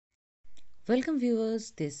Welcome viewers,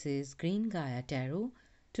 this is Green Gaia Tarot.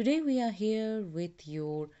 Today we are here with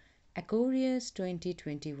your Aquarius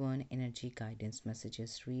 2021 Energy Guidance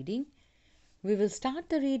Messages reading. We will start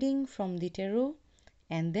the reading from the tarot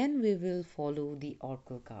and then we will follow the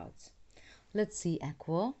oracle cards. Let's see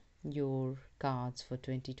Aqua, your cards for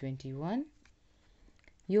 2021.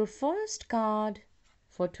 Your first card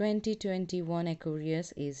for 2021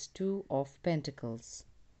 Aquarius is Two of Pentacles.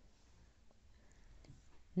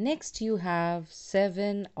 Next you have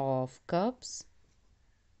Seven of Cups.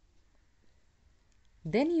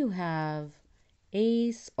 Then you have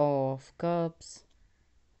Ace of Cups.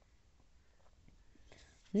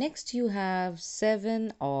 Next you have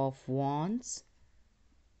Seven of Wands.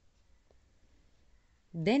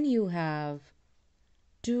 Then you have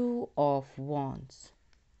Two of Wands.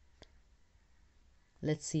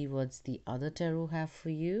 Let's see what's the other tarot have for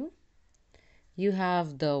you. You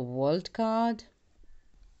have the World card,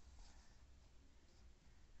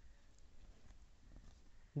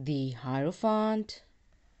 the Hierophant,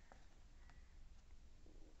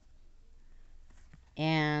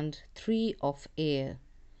 and Three of Air.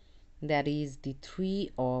 That is the Three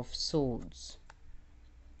of Swords.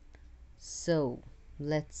 So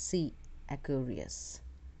let's see Aquarius.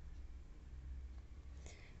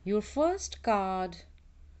 Your first card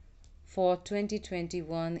for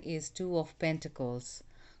 2021 is Two of Pentacles.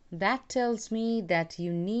 That tells me that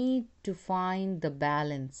you need to find the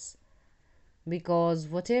balance, because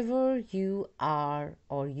whatever you are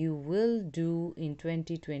or you will do in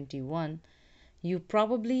 2021, you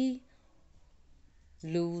probably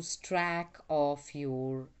lose track of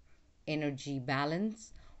your energy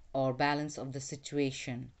balance or balance of the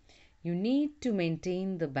situation. You need to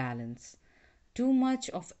maintain the balance. Too much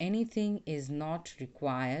of anything is not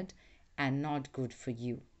required and not good for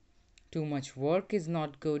you. Too much work is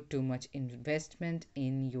not good. Too much investment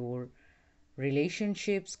in your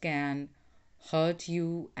relationships can hurt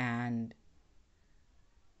you and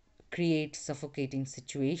create suffocating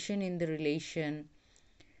situation in the relation,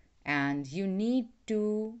 and you need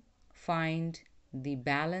to find the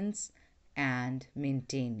balance and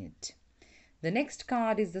maintain it. The next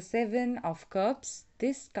card is the Seven of Cups.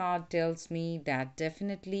 This card tells me that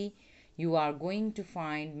definitely you are going to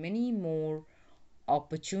find many more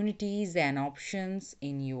opportunities and options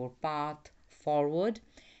in your path forward,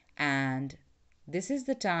 and this is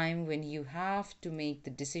the time when you have to make the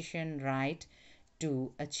decision right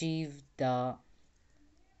to achieve the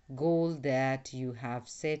goal that you have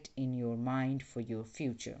set in your mind for your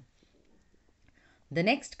future. The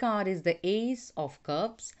next card is the Ace of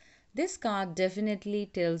Cups. This card definitely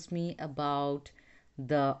tells me about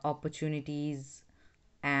the opportunities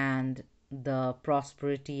and the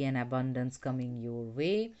prosperity and abundance coming your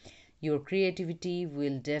way. Your creativity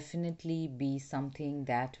will definitely be something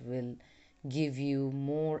that will give you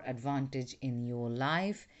more advantage in your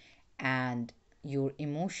life, and your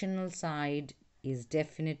emotional side is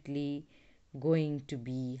definitely going to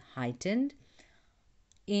be heightened.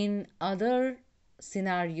 In other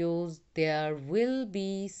scenarios, there will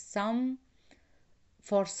be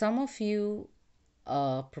for some of you,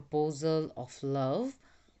 a proposal of love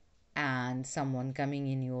and someone coming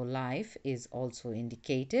in your life is also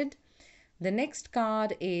indicated. The next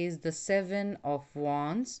card is the Seven of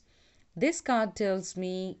Wands. This card tells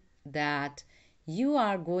me that you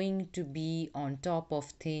are going to be on top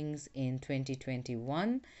of things in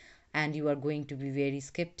 2021, and you are going to be very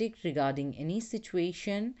skeptic regarding any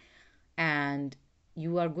situation, and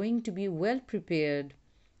you are going to be well prepared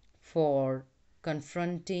for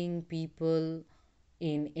confronting people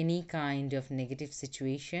in any kind of negative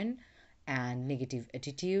situation and negative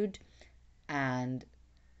attitude, and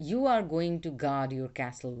you are going to guard your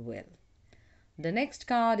castle well. The next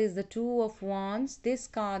card is the Two of Wands. This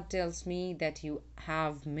card tells me that you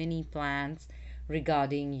have many plans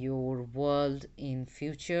regarding your world in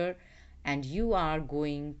future, and you are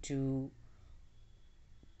going to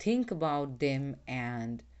think about them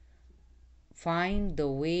and find the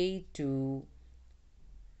way to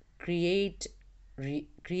create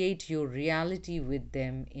your reality with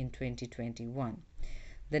them in 2021.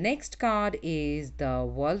 The next card is the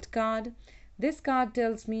World card. This card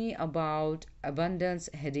tells me about abundance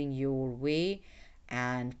heading your way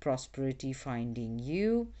and prosperity finding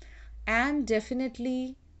you, and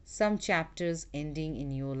definitely some chapters ending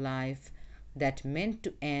in your life that meant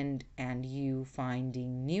to end and you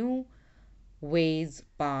finding new ways,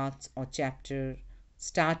 paths, or chapter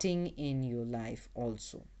starting in your life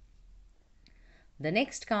also. The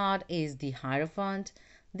next card is the Hierophant.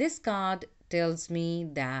 This card tells me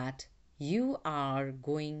that you are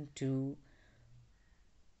going to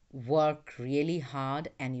work really hard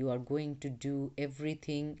and you are going to do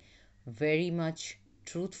everything very much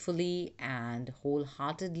truthfully and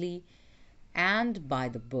wholeheartedly and by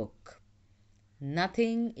the book.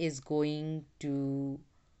 Nothing is going to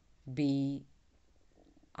be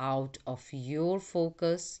out of your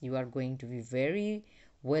focus. You are going to be very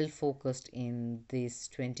well focused in this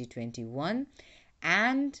 2021,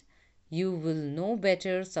 and you will know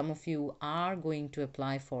better. Some of you are going to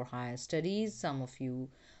apply for higher studies, some of you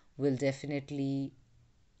will definitely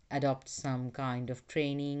adopt some kind of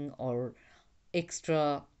training or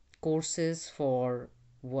extra courses for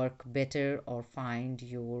work better or find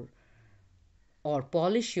your or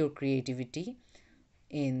polish your creativity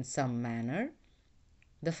in some manner.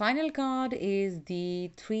 The final card is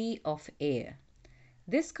the Three of Air.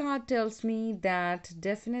 This card tells me that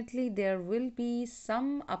definitely there will be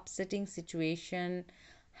some upsetting situation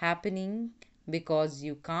happening because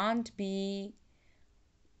you can't be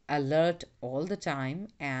alert all the time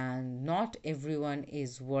and not everyone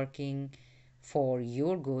is working for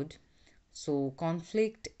your good. So,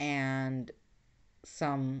 conflict and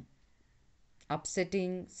some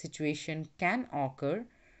upsetting situation can occur,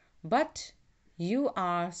 but you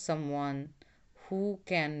are someone who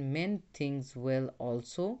can mend things well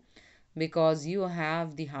also because you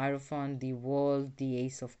have the Hierophant, the World, the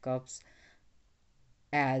Ace of Cups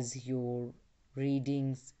as your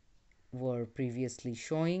readings were previously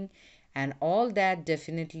showing, and all that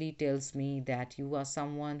definitely tells me that you are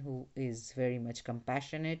someone who is very much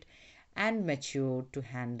compassionate and mature to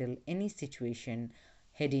handle any situation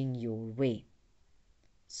heading your way.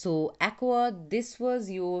 So, Aqua, this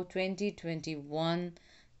was your 2021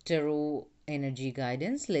 tarot energy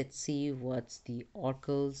guidance. Let's see what the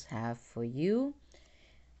oracles have for you.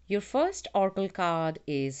 Your first oracle card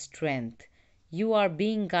is Strength. You are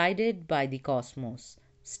being guided by the cosmos.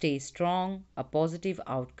 Stay strong, a positive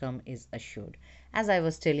outcome is assured. As I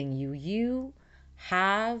was telling you, you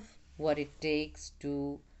have what it takes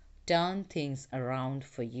to turn things around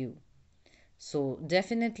for you. So,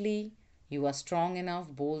 definitely, you are strong enough,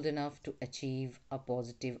 bold enough to achieve a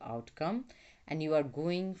positive outcome, and you are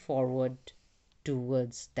going forward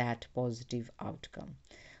towards that positive outcome.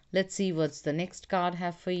 Let's see what's the next card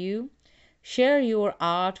have for you. Share your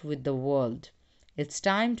art with the world. It's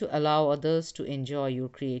time to allow others to enjoy your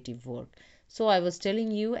creative work. So, I was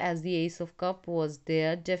telling you, as the Ace of Cup was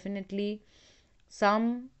there, definitely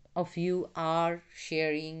some of you are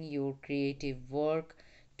sharing your creative work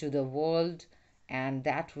to the world, and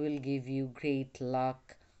that will give you great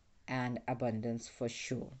luck and abundance for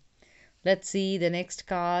sure. Let's see the next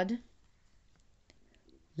card.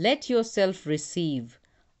 Let yourself receive.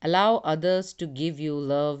 Allow others to give you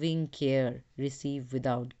loving care. Receive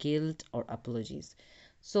without guilt or apologies.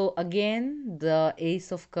 So, again, the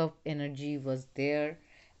Ace of Cup energy was there,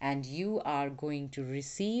 and you are going to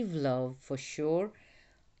receive love for sure.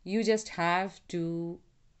 You just have to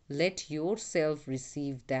let yourself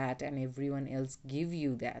receive that and everyone else give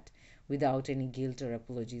you that without any guilt or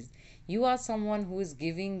apologies. You are someone who is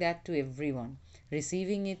giving that to everyone.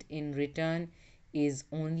 Receiving it in return is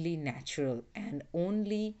only natural and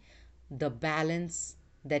only the balance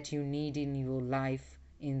that you need in your life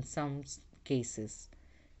in some cases.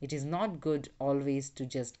 It is not good always to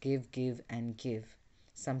just give, and give.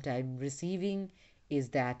 Sometimes receiving is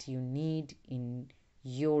that you need in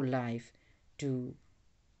your life to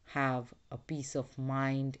have a peace of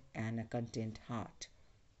mind and a content heart.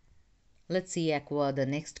 Let's see, Aqua, the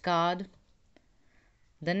next card.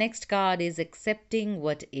 The next card is Accepting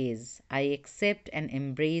What Is. I accept and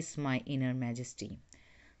embrace my inner majesty.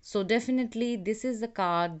 So, definitely, this is the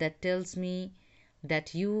card that tells me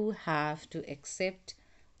that you have to accept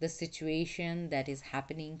the situation that is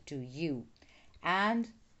happening to you and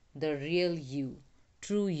the real you,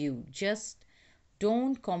 true you. Just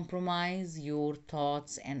don't compromise your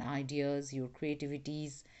thoughts and ideas, your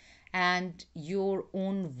creativities, and your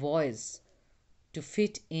own voice to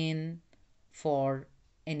fit in for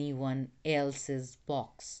anyone else's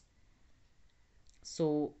box.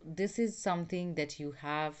 So, this is something that you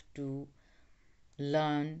have to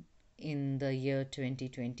learn in the year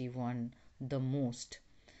 2021 the most,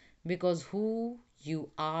 because who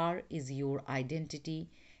you are is your identity,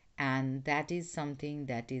 and that is something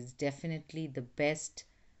that is definitely the best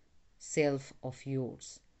self of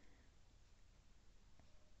yours.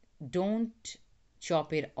 Don't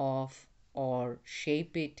chop it off or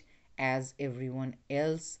shape it as everyone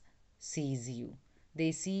else sees you.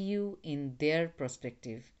 They see you in their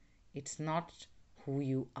perspective. It's not who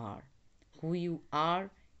you are. Who you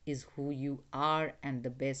are is who you are, and the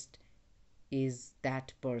best is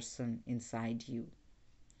that person inside you.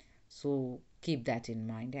 So, Keep that in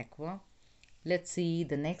mind, Aqua. Let's see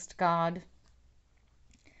the next card.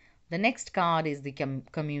 The next card is the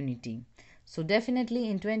community. So, definitely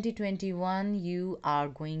in 2021, you are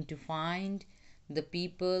going to find the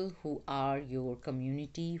people who are your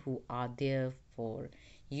community, who are there for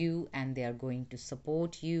you, and they are going to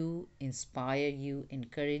support you, inspire you,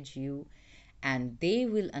 encourage you, and they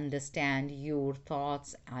will understand your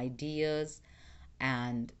thoughts, ideas,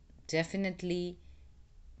 and definitely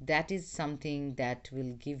that is something that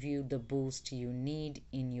will give you the boost you need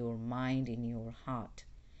in your mind, in your heart.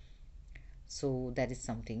 So that is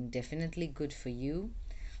something definitely good for you.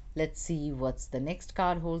 Let's see what's the next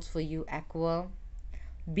card holds for you, Aqua.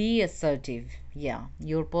 Be assertive. Yeah,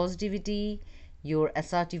 your positivity, your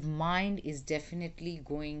assertive mind is definitely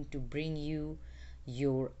going to bring you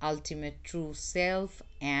your ultimate true self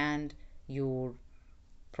and your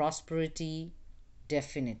prosperity,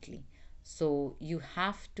 definitely. So you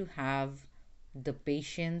have to have the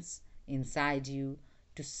patience inside you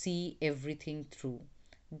to see everything through.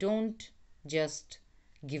 Don't just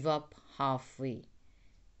give up halfway.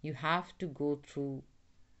 You have to go through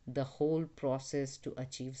the whole process to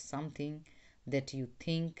achieve something that you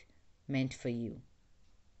think meant for you.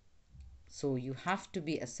 So you have to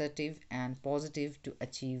be assertive and positive to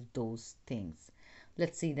achieve those things.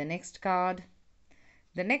 Let's see the next card.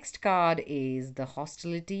 The next card is the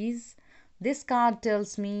hostilities. This card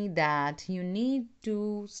tells me that you need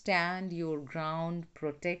to stand your ground,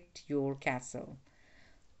 protect your castle.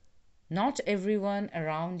 Not everyone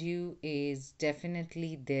around you is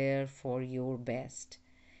definitely there for your best,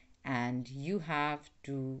 and you have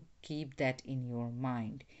to keep that in your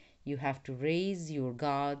mind. You have to raise your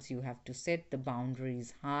guards, you have to set the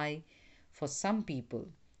boundaries high for some people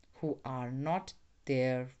who are not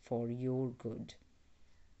there for your good.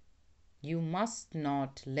 You must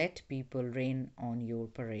not let people rain on your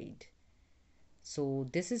parade. So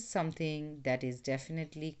this is something that is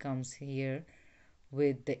definitely comes here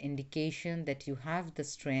with the indication that you have the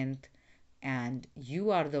strength and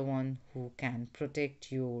you are the one who can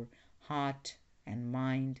protect your heart and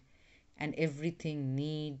mind, and everything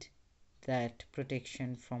need that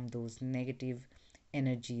protection from those negative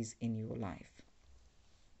energies in your life.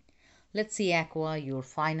 Let's see, Aqua, your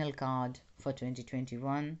final card for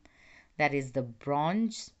 2021. That is the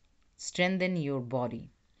bronze. Strengthen your body.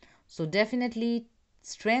 So, definitely,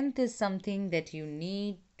 strength is something that you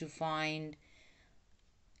need to find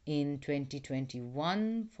in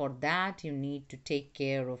 2021. For that, you need to take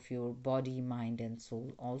care of your body, mind, and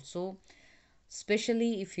soul also.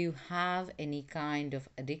 Especially if you have any kind of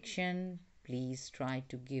addiction, please try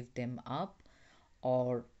to give them up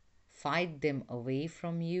or fight them away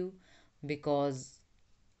from you, because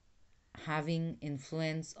having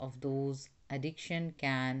influence of those addiction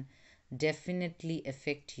can definitely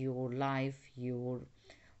affect your life, your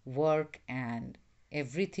work, and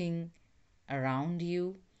everything around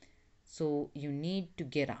you. So you need to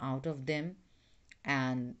get out of them,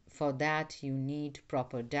 and for that you need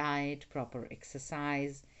proper diet, proper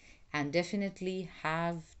exercise, and definitely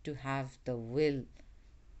have to have the will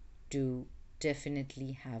to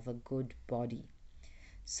definitely have a good body.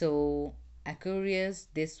 So, Aquarius,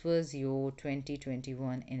 this was your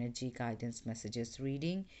 2021 energy guidance messages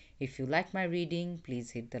reading. If you like my reading,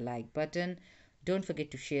 please hit the like button. Don't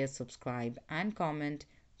forget to share, subscribe, and comment.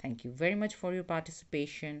 Thank you very much for your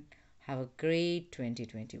participation. Have a great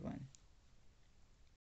 2021.